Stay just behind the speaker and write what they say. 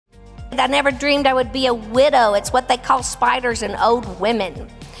I never dreamed I would be a widow. It's what they call spiders in old women.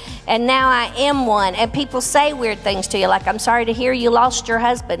 And now I am one. And people say weird things to you, like, I'm sorry to hear you lost your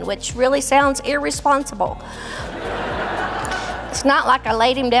husband, which really sounds irresponsible. It's not like I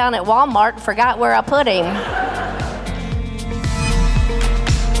laid him down at Walmart and forgot where I put him.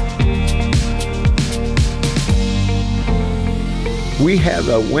 We have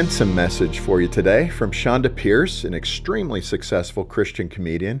a winsome message for you today from Chonda Pierce, an extremely successful Christian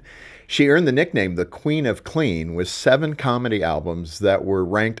comedian. She earned the nickname the Queen of Clean with 7 comedy albums that were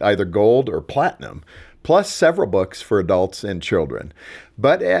ranked either gold or platinum, plus several books for adults and children.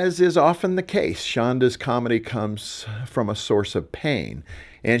 But as is often the case, Chonda's comedy comes from a source of pain,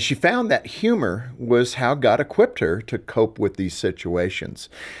 and she found that humor was how God equipped her to cope with these situations.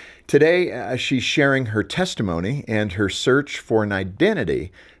 Today, she's sharing her testimony and her search for an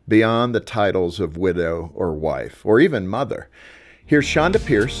identity beyond the titles of widow or wife, or even mother. Here's Chonda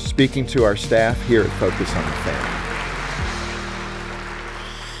Pierce speaking to our staff here at Focus on the Family.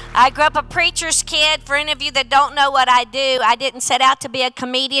 I grew up a preacher's kid. For any of you that don't know what I do, I didn't set out to be a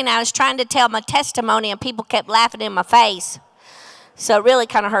comedian. I was trying to tell my testimony, and people kept laughing in my face. So it really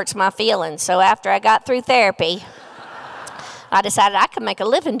kind of hurts my feelings. So after I got through therapy, I decided I could make a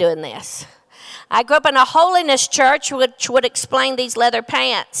living doing this. I grew up in a holiness church, which would explain these leather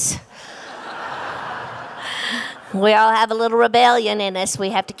pants. We all have a little rebellion in us. We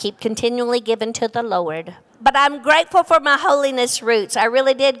have to keep continually giving to the Lord. But I'm grateful for my holiness roots. I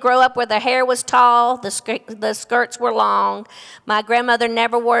really did grow up where the hair was tall, the skirts were long. My grandmother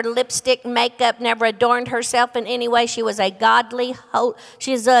never wore lipstick, makeup, never adorned herself in any way. She was a godly,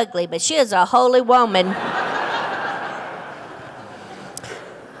 she is ugly, but she is a holy woman.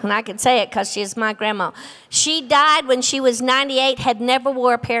 And I can say it because she is my grandma. She died when she was 98, had never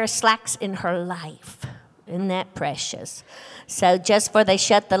wore a pair of slacks in her life. Isn't that precious? So just before they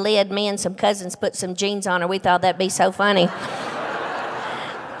shut the lid, me and some cousins put some jeans on her. We thought that'd be so funny.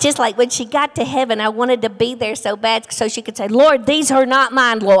 Just like when she got to heaven, I wanted to be there so bad so she could say, Lord, these are not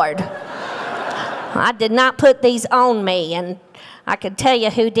mine, Lord. I did not put these on me, and I can tell you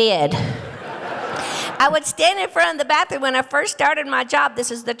who did. I would stand in front of the bathroom when I first started my job. This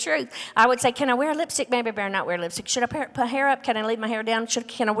is the truth. I would say, can I wear lipstick? Maybe I better not wear lipstick. Should I put hair up? Can I leave my hair down?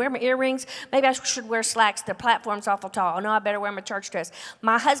 Can I wear my earrings? Maybe I should wear slacks. The platform's awful tall. Oh, no, I better wear my church dress.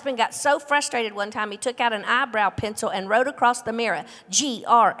 My husband got so frustrated one time, he took out an eyebrow pencil and wrote across the mirror,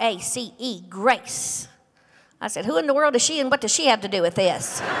 G-R-A-C-E, Grace. I said, who in the world is she, and what does she have to do with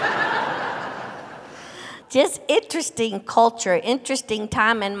this? Just interesting culture, interesting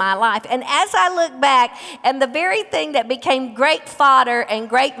time in my life. And as I look back, and the very thing that became great fodder and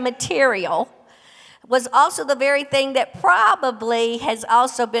great material was also the very thing that probably has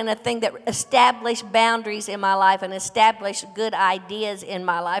also been a thing that established boundaries in my life and established good ideas in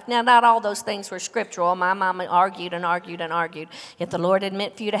my life. Now, not all those things were scriptural. My mama argued and argued and argued. If the Lord had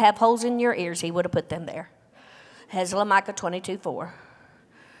meant for you to have holes in your ears, he would have put them there. Micah 22:4.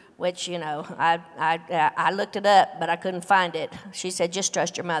 Which, you know, I looked it up, but I couldn't find it. She said, just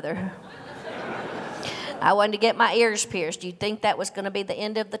trust your mother. I wanted to get my ears pierced. You'd think that was going to be the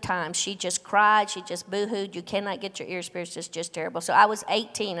end of the time. She just cried. She just boo-hooed. You cannot get your ears pierced. It's just terrible. So I was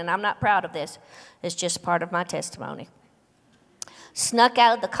 18, and I'm not proud of this. It's just part of my testimony. Snuck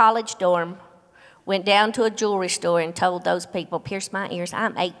out of the college dorm, went down to a jewelry store and told those people, pierce my ears.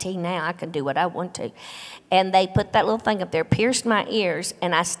 I'm 18 now. I can do what I want to. And they put that little thing up there, pierced my ears,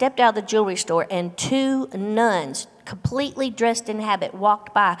 and I stepped out of the jewelry store, and 2 nuns, completely dressed in habit,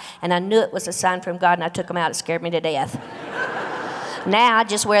 walked by, and I knew it was a sign from God, and I took them out. It scared me to death. Now I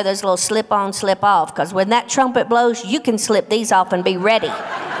just wear those little slip-on, slip-off, because when that trumpet blows, you can slip these off and be ready.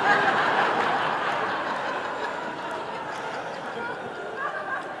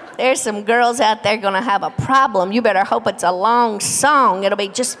 There's some girls out there going to have a problem. You better hope it's a long song. It'll be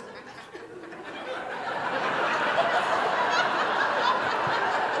just...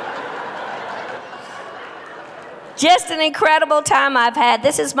 Just an incredible time I've had.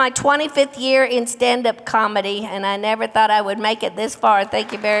 This is my 25th year in stand-up comedy, and I never thought I would make it this far.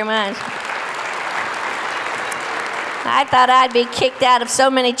 Thank you very much. I thought I'd be kicked out of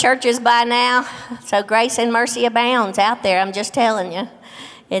so many churches by now. So grace and mercy abounds out there, I'm just telling you.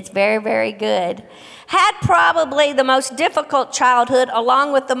 It's very, very good. Had probably the most difficult childhood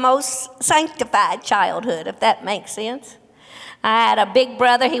along with the most sanctified childhood, if that makes sense. I had a big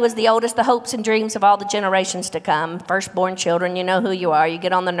brother. He was the oldest, the hopes and dreams of all the generations to come. Firstborn children, you know who you are. You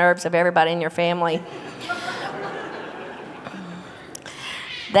get on the nerves of everybody in your family.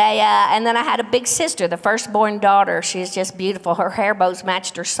 And then I had a big sister, the firstborn daughter. She's just beautiful. Her hair bows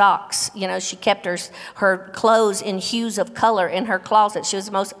matched her socks. You know, she kept her clothes in hues of color in her closet. She was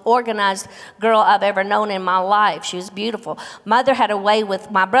the most organized girl I've ever known in my life. She was beautiful. Mother had a way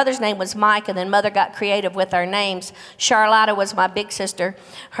with, my brother's name was Mike, and then Mother got creative with our names. Charlotta was my big sister.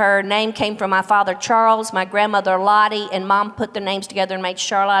 Her name came from my father, Charles, my grandmother, Lottie, and Mom put the names together and made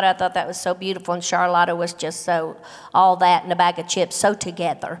Charlotta. I thought that was so beautiful, and Charlotta was just so, all that and a bag of chips, so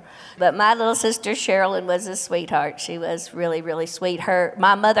together. But my little sister, Sherilyn, was a sweetheart. She was really, really sweet.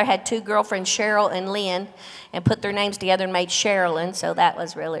 My mother had two girlfriends, Cheryl and Lynn, and put their names together and made Sherilyn, so that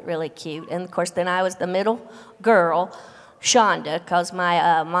was really, really cute. And, of course, then I was the middle girl, Chonda, because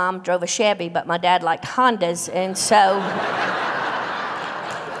my mom drove a Chevy, but my dad liked Hondas, and so...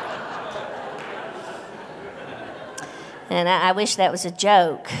 and I wish that was a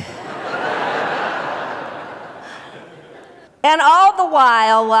joke. And all the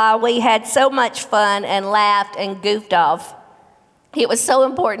while we had so much fun and laughed and goofed off, it was so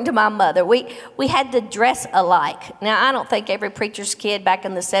important to my mother. We had to dress alike. Now, I don't think every preacher's kid back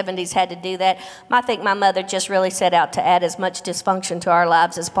in the 70s had to do that. I think my mother just really set out to add as much dysfunction to our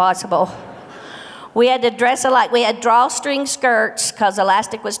lives as possible. We had to dress alike. We had drawstring skirts because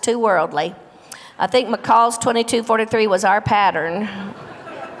elastic was too worldly. I think McCall's 2243 was our pattern.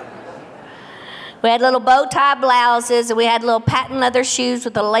 We had little bow tie blouses, and we had little patent leather shoes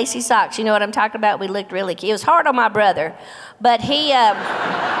with the lacy socks. You know what I'm talking about? We looked really cute. It was hard on my brother, but he... And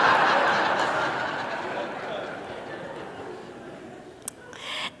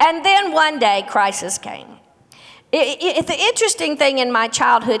then one day, crisis came. The interesting thing in my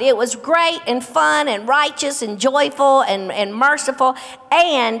childhood, it was great and fun and righteous and joyful and merciful,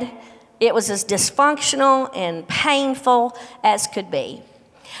 and it was as dysfunctional and painful as could be.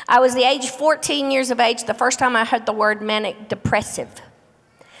 I was the age 14 years of age the first time I heard the word manic depressive.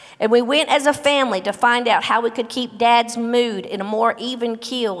 And we went as a family to find out how we could keep Dad's mood in a more even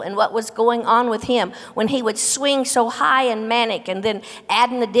keel and what was going on with him when he would swing so high and manic and then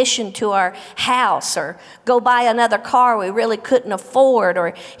add an addition to our house or go buy another car we really couldn't afford,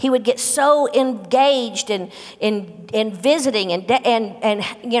 or he would get so engaged in visiting and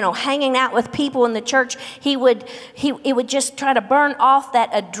you know, hanging out with people in the church. He would just try to burn off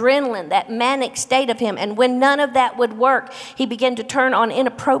that adrenaline, that manic state of him. And when none of that would work, he began to turn on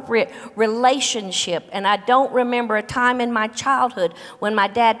inappropriate relationship. And I don't remember a time in my childhood when my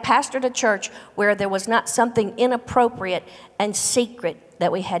dad pastored a church where there was not something inappropriate and secret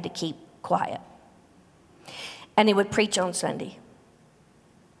that we had to keep quiet. And he would preach on Sunday.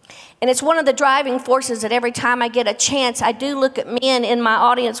 And it's one of the driving forces that every time I get a chance, I do look at men in my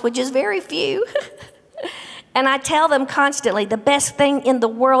audience, which is very few, and I tell them constantly, the best thing in the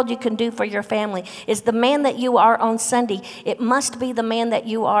world you can do for your family is the man that you are on Sunday. It must be the man that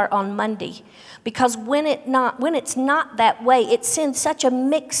you are on Monday. Because when it's not that way, it sends such a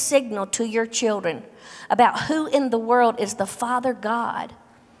mixed signal to your children about who in the world is the Father God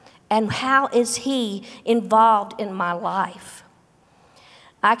and how is He involved in my life.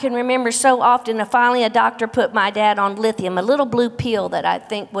 I can remember so often, finally a doctor put my dad on lithium, a little blue pill that I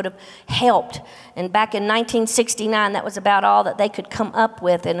think would have helped. And back in 1969, that was about all that they could come up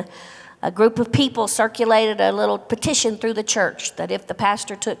with. And a group of people circulated a little petition through the church that if the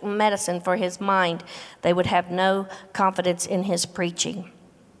pastor took medicine for his mind, they would have no confidence in his preaching.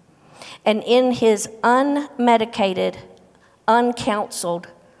 And in his unmedicated, uncounseled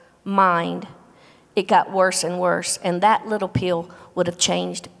mind, it got worse and worse, and that little pill would have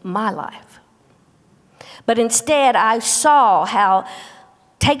changed my life. But instead, I saw how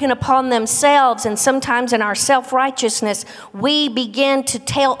taken upon themselves, and sometimes in our self-righteousness, we begin to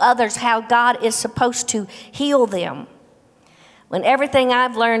tell others how God is supposed to heal them. When everything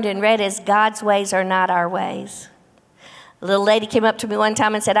I've learned and read is God's ways are not our ways. A little lady came up to me one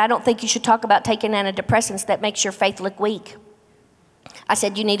time and said, I don't think you should talk about taking antidepressants. That makes your faith look weak. I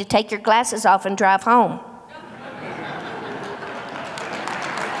said, you need to take your glasses off and drive home.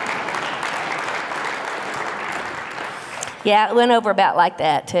 Yeah, it went over about like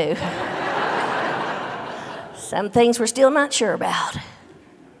that too. Some things we're still not sure about.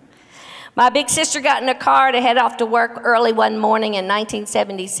 My big sister got in a car to head off to work early one morning in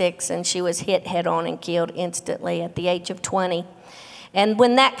 1976, and she was hit head on and killed instantly at the age of 20. And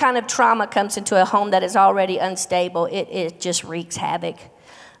when that kind of trauma comes into a home that is already unstable, it just wreaks havoc.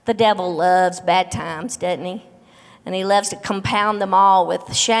 The devil loves bad times, doesn't he? And he loves to compound them all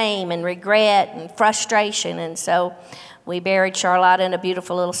with shame and regret and frustration. And so we buried Charlotta in a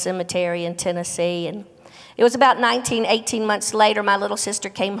beautiful little cemetery in Tennessee. And It was about 18 months later, my little sister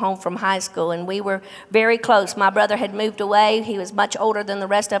came home from high school, and we were very close. My brother had moved away. He was much older than the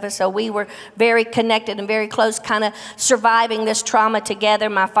rest of us, so we were very connected and very close, kind of surviving this trauma together.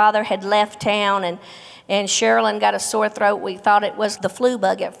 My father had left town, and Sherilyn got a sore throat. We thought it was the flu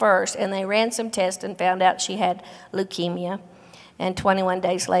bug at first, and they ran some tests and found out she had leukemia. And 21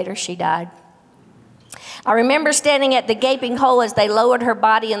 days later, she died. I remember standing at the gaping hole as they lowered her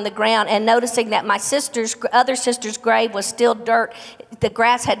body in the ground and noticing that my other sister's grave was still dirt. The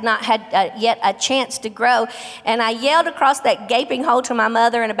grass had not had yet a chance to grow. And I yelled across that gaping hole to my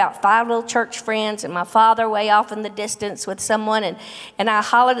mother and about 5 little church friends and my father way off in the distance with someone. And I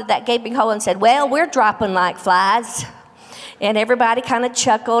hollered at that gaping hole and said, "Well, we're dropping like flies." And everybody kind of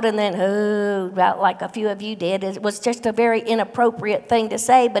chuckled, and then, oh, about like a few of you did. It was just a very inappropriate thing to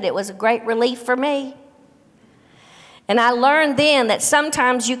say, but it was a great relief for me. And I learned then that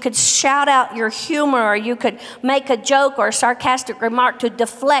sometimes you could shout out your humor, or you could make a joke or a sarcastic remark to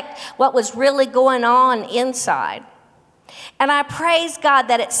deflect what was really going on inside. And I praise God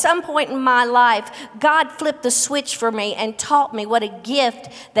that at some point in my life, God flipped the switch for me and taught me what a gift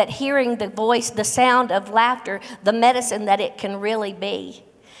that hearing the voice, the sound of laughter, the medicine that it can really be.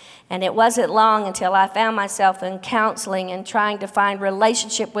 And it wasn't long until I found myself in counseling and trying to find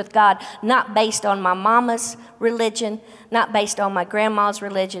relationship with God, not based on my mama's religion, not based on my grandma's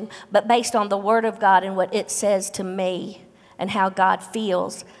religion, but based on the Word of God and what it says to me and how God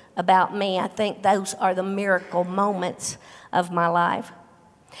feels about me. I think those are the miracle moments of my life.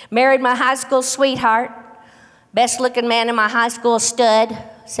 Married my high school sweetheart, best looking man in my high school, stud,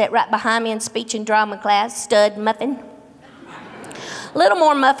 sat right behind me in speech and drama class, stud muffin. A little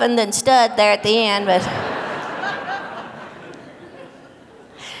more muffin than stud there at the end, but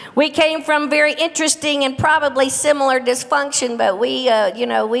we came from very interesting and probably similar dysfunction, but we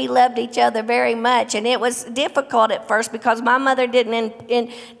loved each other very much. And it was difficult at first because my mother didn't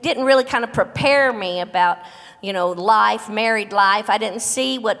really kind of prepare me about, life, married life. I didn't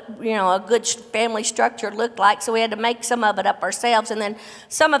see what, a good family structure looked like, so we had to make some of it up ourselves. And then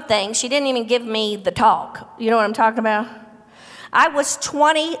some of things, she didn't even give me the talk. You know what I'm talking about? I was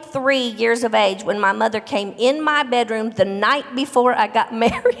 23 years of age when my mother came in my bedroom the night before I got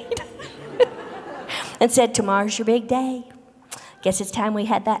married and said, "Tomorrow's your big day. Guess it's time we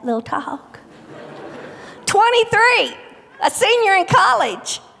had that little talk." 23, a senior in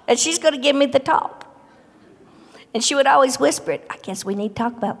college, and she's going to give me the talk. And she would always whisper it, "I guess we need to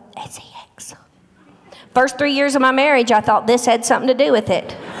talk about sex." First 3 years of my marriage, I thought this had something to do with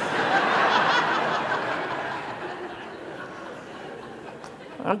it.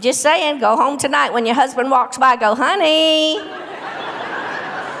 I'm just saying, go home tonight when your husband walks by, go, "Honey."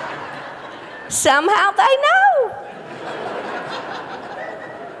 Somehow they know.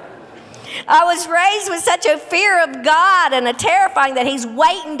 I was raised with such a fear of God and a terrifying that He's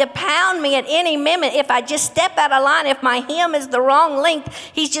waiting to pound me at any minute. If I just step out of line, if my hem is the wrong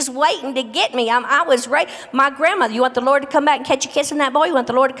length, He's just waiting to get me. I was raised, my grandmother, "You want the Lord to come back and catch you kissing that boy? You want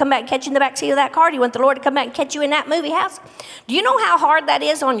the Lord to come back and catch you in the back seat of that car? Do you want the Lord to come back and catch you in that movie house?" Do you know how hard that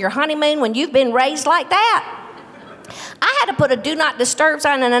is on your honeymoon when you've been raised like that? I had to put a do not disturb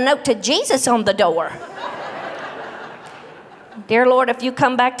sign and a note to Jesus on the door. "Dear Lord, if you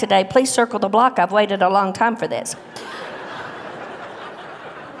come back today, please circle the block. I've waited a long time for this."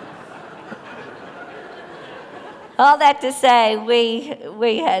 All that to say,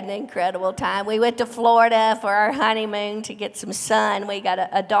 we had an incredible time. We went to Florida for our honeymoon to get some sun. We got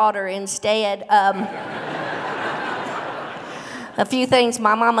a daughter instead. A few things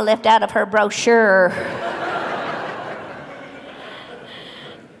my mama left out of her brochure.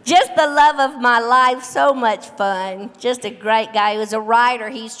 Just the love of my life, so much fun. Just a great guy. He was a writer.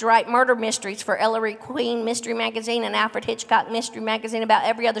 He used to write murder mysteries for Ellery Queen Mystery Magazine and Alfred Hitchcock Mystery Magazine. About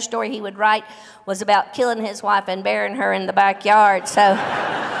every other story he would write was about killing his wife and burying her in the backyard. So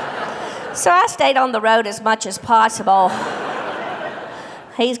I stayed on the road as much as possible.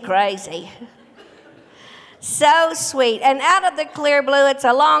 He's crazy. So sweet. And out of the clear blue, it's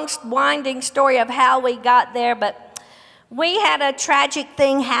a long, winding story of how we got there, but we had a tragic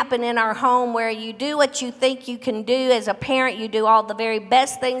thing happen in our home where you do what you think you can do as a parent. You do all the very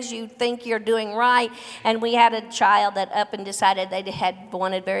best things you think you're doing right. And we had a child that up and decided they had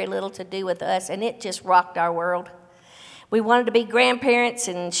wanted very little to do with us, and it just rocked our world. We wanted to be grandparents,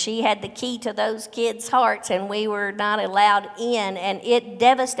 and she had the key to those kids' hearts, and we were not allowed in, and it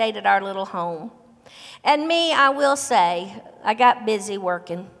devastated our little home. And me, I will say, I got busy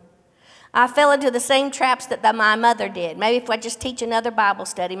working. I fell into the same traps that my mother did. Maybe if I just teach another Bible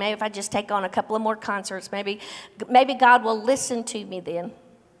study, maybe if I just take on a couple of more concerts, maybe God will listen to me then.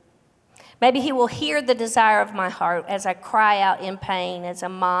 Maybe he will hear the desire of my heart as I cry out in pain as a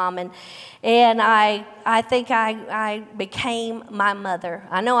mom. And I think I became my mother.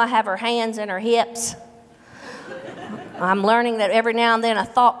 I know I have her hands and her hips. I'm learning that every now and then a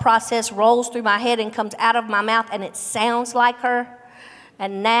thought process rolls through my head and comes out of my mouth and it sounds like her.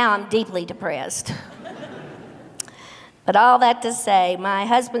 And now I'm deeply depressed. But all that to say, my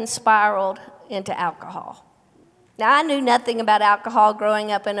husband spiraled into alcohol. Now, I knew nothing about alcohol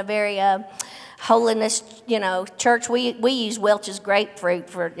growing up in a very holiness, church. We use Welch's grapefruit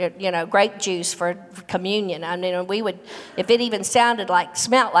for, grape juice for communion. I mean, we would, if it even smelled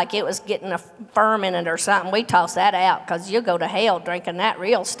like it was getting a firm in it or something, we toss that out because you'll go to hell drinking that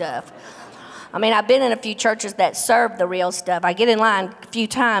real stuff. I mean, I've been in a few churches that serve the real stuff. I get in line a few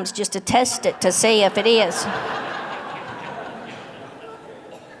times just to test it to see if it is.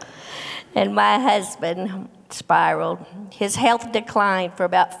 And my husband spiraled. His health declined for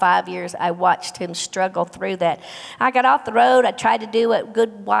about 5 years. I watched him struggle through that. I got off the road. I tried to do what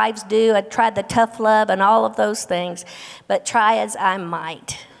good wives do. I tried the tough love and all of those things. But try as I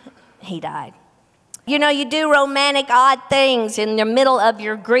might, he died. You do romantic odd things in the middle of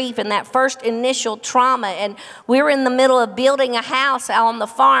your grief and that first initial trauma. And we were in the middle of building a house on the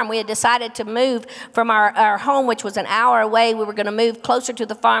farm. We had decided to move from our home, which was an hour away. We were going to move closer to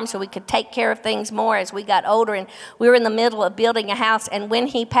the farm so we could take care of things more as we got older. And we were in the middle of building a house. And when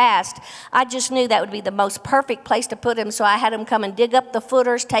he passed, I just knew that would be the most perfect place to put him. So I had him come and dig up the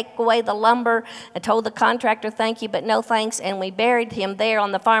footers, take away the lumber. I told the contractor, thank you, but no thanks. And we buried him there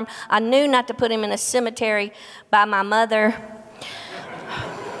on the farm. I knew not to put him in a cemetery by my mother.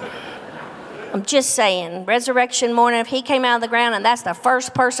 I'm just saying, resurrection morning, if he came out of the ground and that's the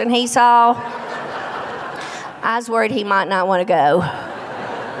first person he saw, I was worried he might not want to go.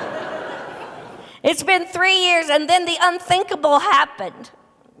 It's been 3 years and then the unthinkable happened.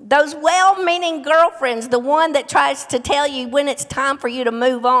 Those well-meaning girlfriends, the one that tries to tell you when it's time for you to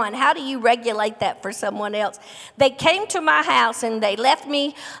move on, how do you regulate that for someone else? They came to my house and they left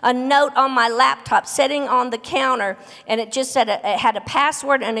me a note on my laptop sitting on the counter, and it just said it had a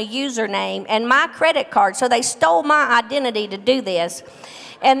password and a username and my credit card. So they stole my identity to do this.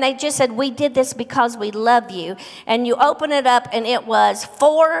 And they just said, we did this because we love you. And you open it up and it was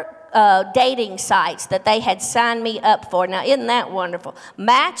 4 dating sites that they had signed me up for. Now, isn't that wonderful?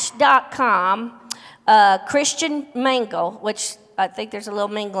 Match.com, Christian Mingle, which I think there's a little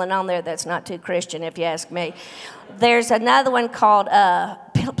mingling on there that's not too Christian, if you ask me. There's another one called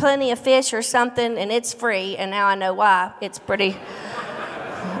Plenty of Fish or something, and it's free, and now I know why. It's pretty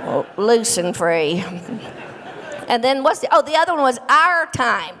loose and free. And then the other one was Our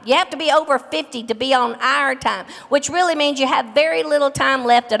Time. You have to be over 50 to be on Our Time, which really means you have very little time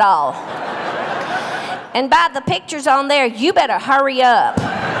left at all. And by the pictures on there, you better hurry up.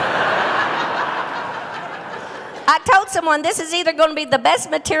 I told someone this is either going to be the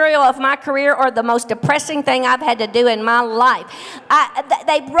best material of my career or the most depressing thing I've had to do in my life.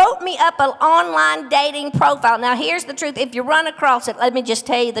 They wrote me up an online dating profile. Now, here's the truth. If you run across it, let me just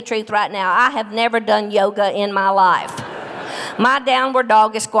tell you the truth right now. I have never done yoga in my life. My downward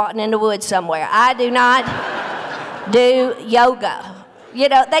dog is squatting in the woods somewhere. I do not do yoga.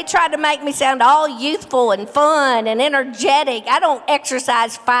 They try to make me sound all youthful and fun and energetic. I don't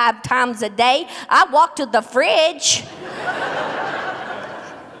exercise 5 times a day. I walk to the fridge.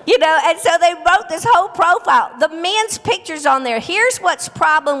 And so they wrote this whole profile. The men's pictures on there. Here's what's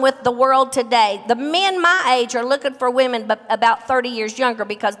problem with the world today. The men my age are looking for women about 30 years younger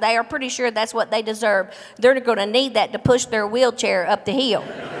because they are pretty sure that's what they deserve. They're going to need that to push their wheelchair up the hill.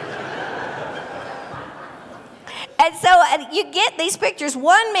 And so you get these pictures.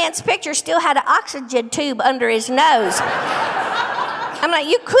 One man's picture still had an oxygen tube under his nose. I'm like,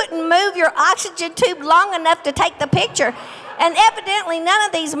 you couldn't move your oxygen tube long enough to take the picture. And evidently none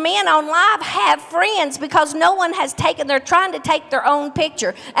of these men on live have friends because no one has they're trying to take their own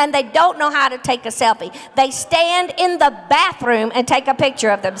picture and they don't know how to take a selfie. They stand in the bathroom and take a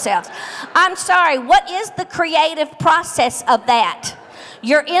picture of themselves. I'm sorry, what is the creative process of that?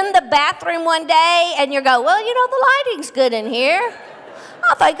 You're in the bathroom one day and you go, well, the lighting's good in here.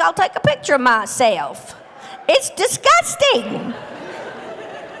 I think I'll take a picture of myself. It's disgusting.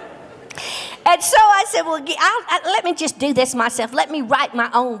 And so I said, well, let me just do this myself. Let me write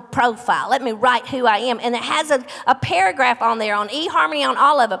my own profile. Let me write who I am. And it has a paragraph on there, on eHarmony, on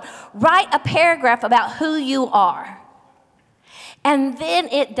all of them. Write a paragraph about who you are. And then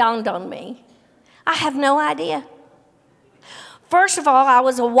it dawned on me. I have no idea. First of all, I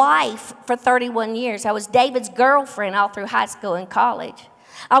was a wife for 31 years. I was David's girlfriend all through high school and college.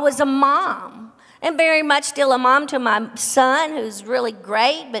 I was a mom, and very much still a mom to my son, who's really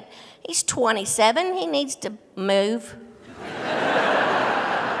great, but He's 27. He needs to move.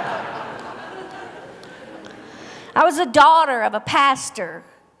 I was a daughter of a pastor.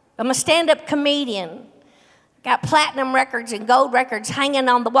 I'm a stand-up comedian. Got platinum records and gold records hanging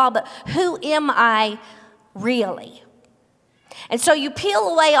on the wall, but who am I really? And so you peel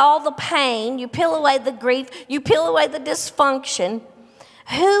away all the pain, you peel away the grief, you peel away the dysfunction.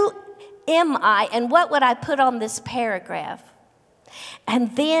 Who am I, and what would I put on this paragraph?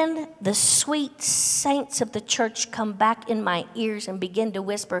 And then the sweet saints of the church come back in my ears and begin to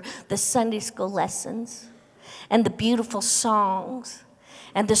whisper the Sunday school lessons and the beautiful songs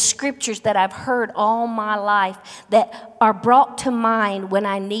and the scriptures that I've heard all my life that are brought to mind when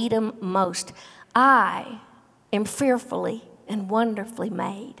I need them most. I am fearfully and wonderfully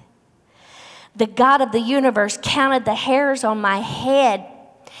made. The God of the universe counted the hairs on my head.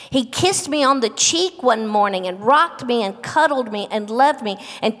 He kissed me on the cheek one morning and rocked me and cuddled me and loved me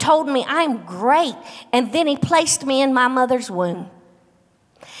and told me I'm great. And then he placed me in my mother's womb.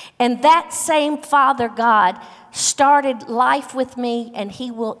 And that same Father God started life with me, and he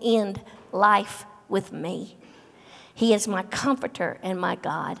will end life with me. He is my comforter and my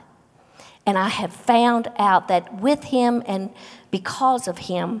God. And I have found out that with him and because of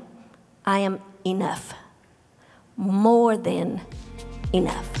him, I am enough. More than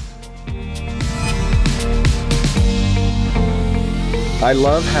enough. I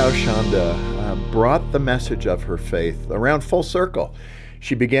love how Chonda brought the message of her faith around full circle.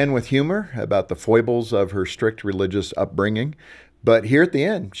 She began with humor about the foibles of her strict religious upbringing, but here at the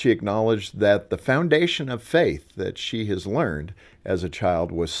end, she acknowledged that the foundation of faith that she has learned as a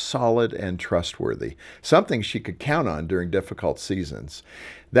child was solid and trustworthy, something she could count on during difficult seasons.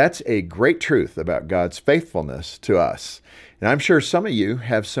 That's a great truth about God's faithfulness to us. And I'm sure some of you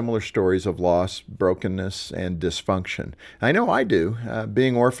have similar stories of loss, brokenness, and dysfunction. I know I do,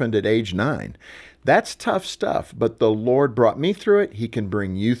 being orphaned at age 9. That's tough stuff, but the Lord brought me through it. He can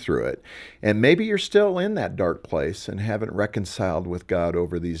bring you through it. And maybe you're still in that dark place and haven't reconciled with God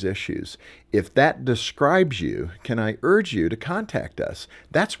over these issues. If that describes you, can I urge you to contact us?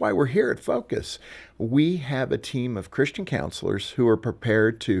 That's why we're here at Focus. We have a team of Christian counselors who are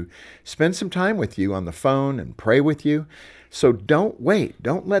prepared to spend some time with you on the phone and pray with you. So don't wait.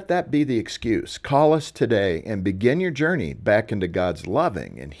 Don't let that be the excuse. Call us today and begin your journey back into God's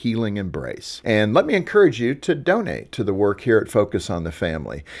loving and healing embrace. And let me encourage you to donate to the work here at Focus on the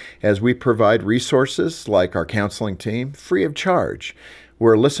Family as we provide resources like our counseling team free of charge.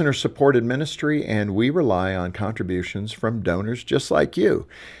 We're a listener-supported ministry, and we rely on contributions from donors just like you.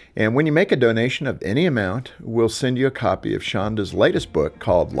 And when you make a donation of any amount, we'll send you a copy of Chonda's latest book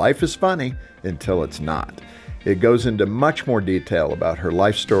called Life is Funny Until It's Not. It goes into much more detail about her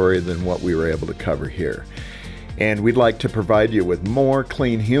life story than what we were able to cover here. And we'd like to provide you with more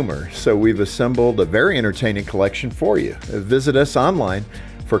clean humor, so we've assembled a very entertaining collection for you. Visit us online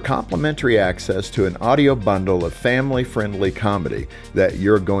for complimentary access to an audio bundle of family-friendly comedy that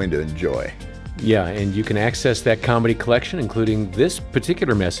you're going to enjoy. Yeah, and you can access that comedy collection, including this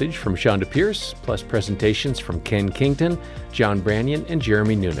particular message from Chonda Pierce, plus presentations from Ken Kington, John Branyan, and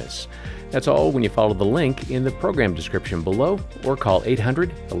Jeremy Nunes. That's all when you follow the link in the program description below, or call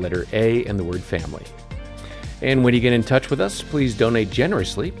 800, the letter A, and the word family. And when you get in touch with us, please donate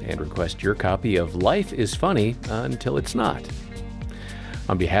generously and request your copy of Life is Funny Until It's Not.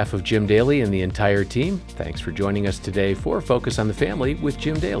 On behalf of Jim Daly and the entire team, thanks for joining us today for Focus on the Family with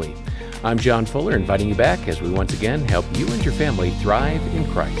Jim Daly. I'm John Fuller, inviting you back as we once again help you and your family thrive in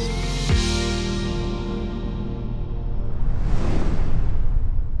Christ.